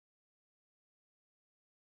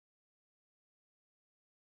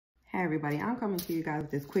Hey everybody, I'm coming to you guys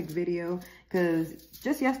with this quick video because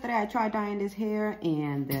just yesterday I tried dyeing this hair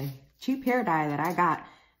and the cheap hair dye that I got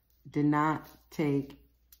did not take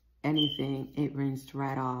anything. It rinsed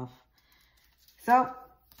right off. So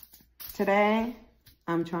today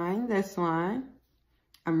I'm trying this one.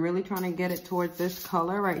 I'm really trying to get it towards this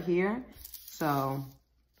color right here. So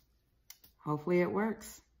hopefully it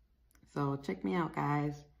works. So check me out,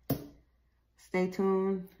 guys. Stay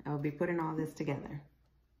tuned. I'll be putting all this together.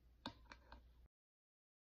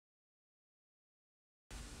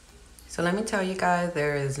 So let me tell you guys,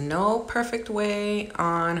 there is no perfect way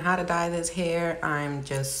on how to dye this hair. I'm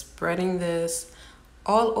just spreading this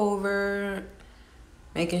all over,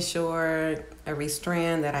 making sure every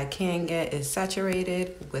strand that I can get is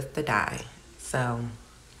saturated with the dye. So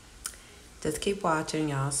just keep watching,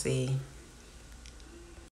 y'all see.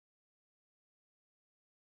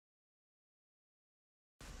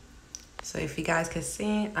 So if you guys can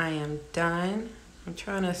see, I am done. I'm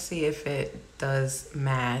trying to see if it does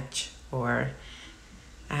match, or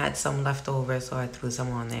I had some left over, so I threw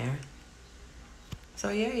some on there. So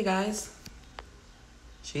yeah, you guys,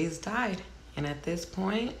 she's dyed. And at this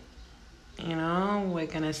point, you know, we're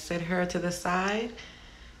gonna sit her to the side.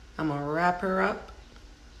 I'm gonna wrap her up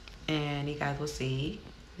and you guys will see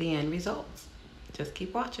the end results. Just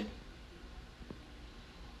keep watching.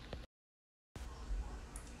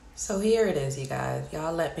 So here it is, you guys.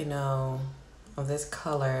 Y'all let me know of this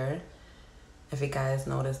color. If you guys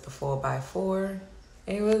noticed the 4x4,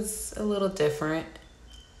 it was a little different.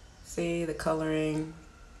 See the coloring,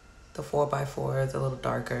 the 4x4 is a little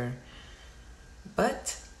darker,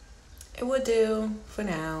 but it would do for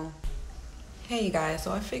now. Hey you guys,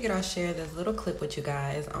 so I figured I'll share this little clip with you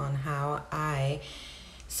guys on how I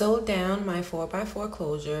sewed down my 4x4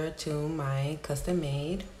 closure to my custom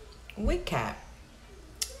made wig cap.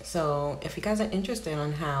 So if you guys are interested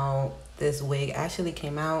on how this wig actually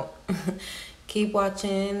came out, keep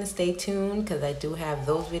watching, stay tuned, because I do have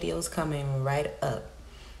those videos coming right up.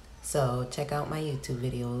 So check out my YouTube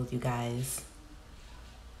videos, you guys.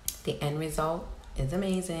 The end result is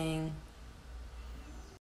amazing.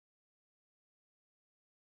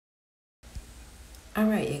 All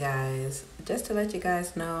right, you guys, just to let you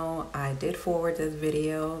guys know, I did forward this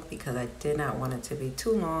video because I did not want it to be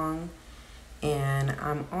too long. And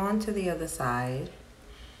I'm on to the other side.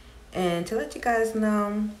 And to let you guys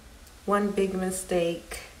know, one big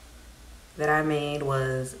mistake that I made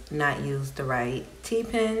was not use the right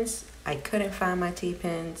T-pins. I couldn't find my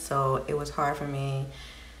T-pins, so it was hard for me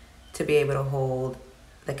to be able to hold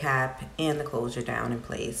the cap and the closure down in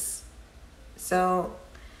place. So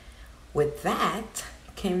with that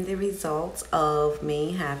came the results of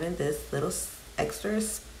me having this little extra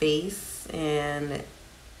space and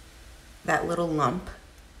that little lump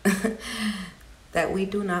that we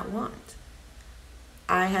do not want.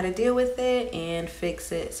 I had to deal with it and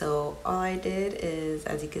fix it. So all I did is,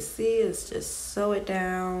 as you can see, is just sew it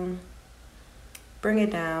down, bring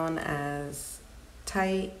it down as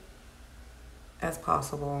tight as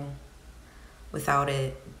possible without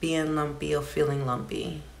it being lumpy or feeling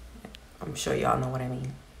lumpy. I'm sure y'all know what I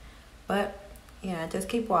mean. But yeah, just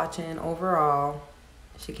keep watching. Overall,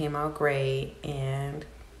 she came out great and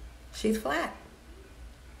she's flat.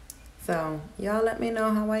 So y'all let me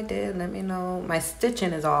know how I did. Let me know. My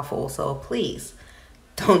stitching is awful, so please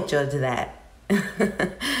don't judge that.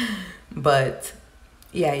 But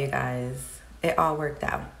yeah, you guys, it all worked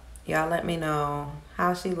out. Y'all let me know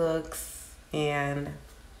how she looks, and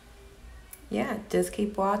yeah, just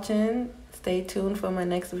keep watching. Stay tuned for my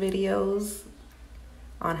next videos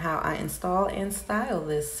on how I install and style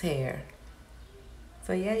this hair.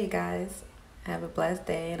 So yeah, you guys, have a blessed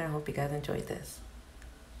day, and I hope you guys enjoyed this.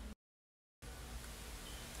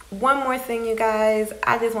 One more thing, you guys,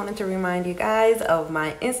 I just wanted to remind you guys of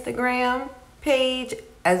my Instagram page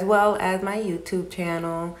as well as my YouTube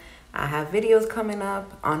channel. I have videos coming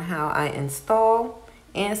up on how I install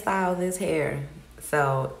and style this hair.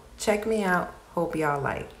 So check me out. Hope y'all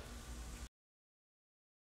like.